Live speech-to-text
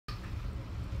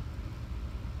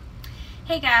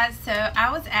Hey guys, so I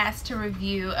was asked to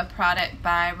review a product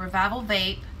by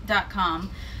revivalvape.com.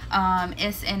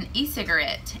 It's an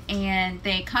e-cigarette, and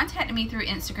they contacted me through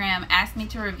Instagram, asked me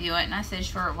to review it, and I said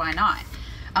sure, why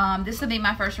not. This will be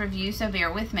my first review, so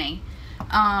bear with me.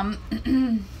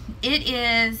 It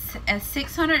is a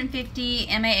 650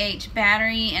 mAh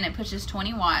battery, and it pushes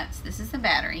 20 watts. This is the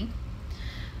battery.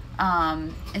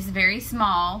 It's very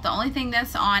small. The only thing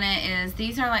that's on it is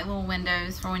these are like little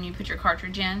windows for when you put your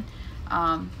cartridge in.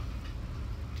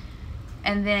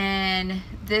 And then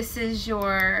this is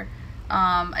your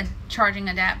a charging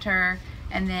adapter,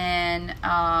 and then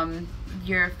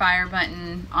your fire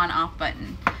button, on off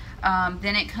button.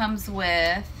 Then it comes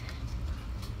with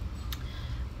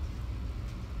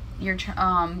your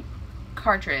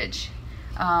cartridge.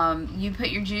 You put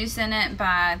your juice in it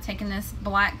by taking this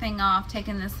black thing off,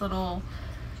 taking this little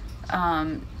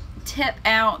tip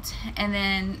out, and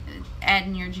then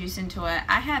adding your juice into it.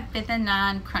 I have 5th and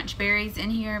 9 crunch berries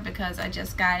in here because I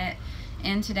just got it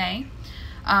in today.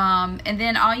 And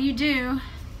then all you do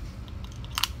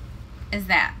is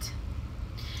that.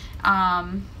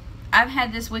 I've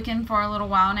had this wicking for a little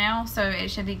while now, so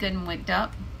it should be good and wicked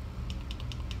up.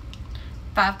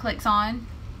 5 clicks on.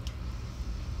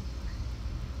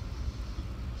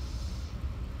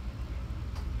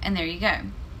 And there you go.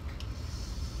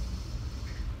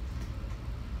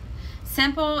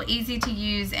 Simple, easy to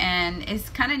use, and it's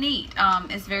kind of neat.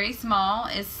 It's very small.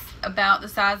 It's about the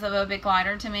size of a big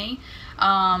lighter to me.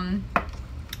 Don't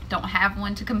have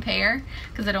one to compare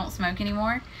because I don't smoke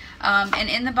anymore. And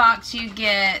in the box you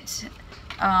get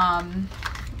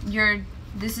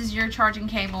this is your charging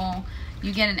cable.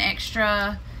 You get an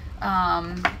extra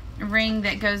ring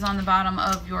that goes on the bottom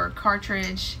of your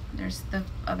cartridge. There's the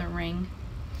other ring.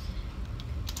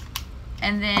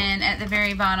 And then at the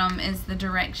very bottom is the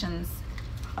directions.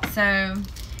 So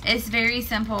it's very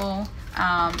simple.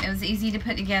 It was easy to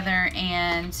put together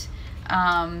and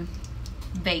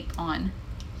vape on.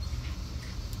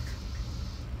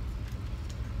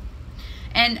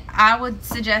 And I would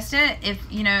suggest it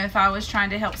if I was trying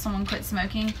to help someone quit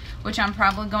smoking, which I'm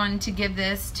probably going to give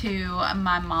this to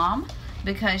my mom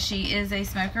because she is a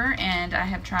smoker and I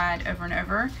have tried over and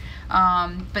over.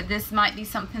 But this might be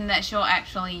something that she'll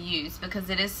actually use because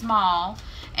it is small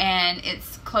and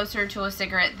it's closer to a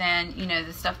cigarette than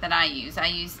the stuff that I use. I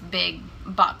use big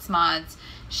box mods.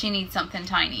 She needs something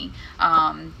tiny.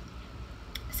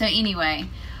 So anyway,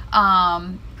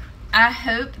 I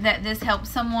hope that this helps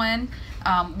someone,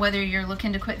 whether you're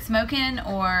looking to quit smoking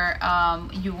or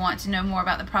you want to know more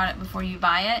about the product before you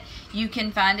buy it. You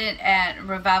can find it at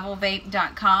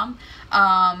revivalvape.com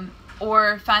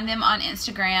or find them on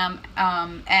Instagram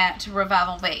at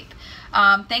Revival Vape.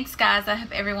 Thanks guys. I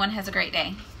hope everyone has a great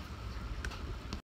day.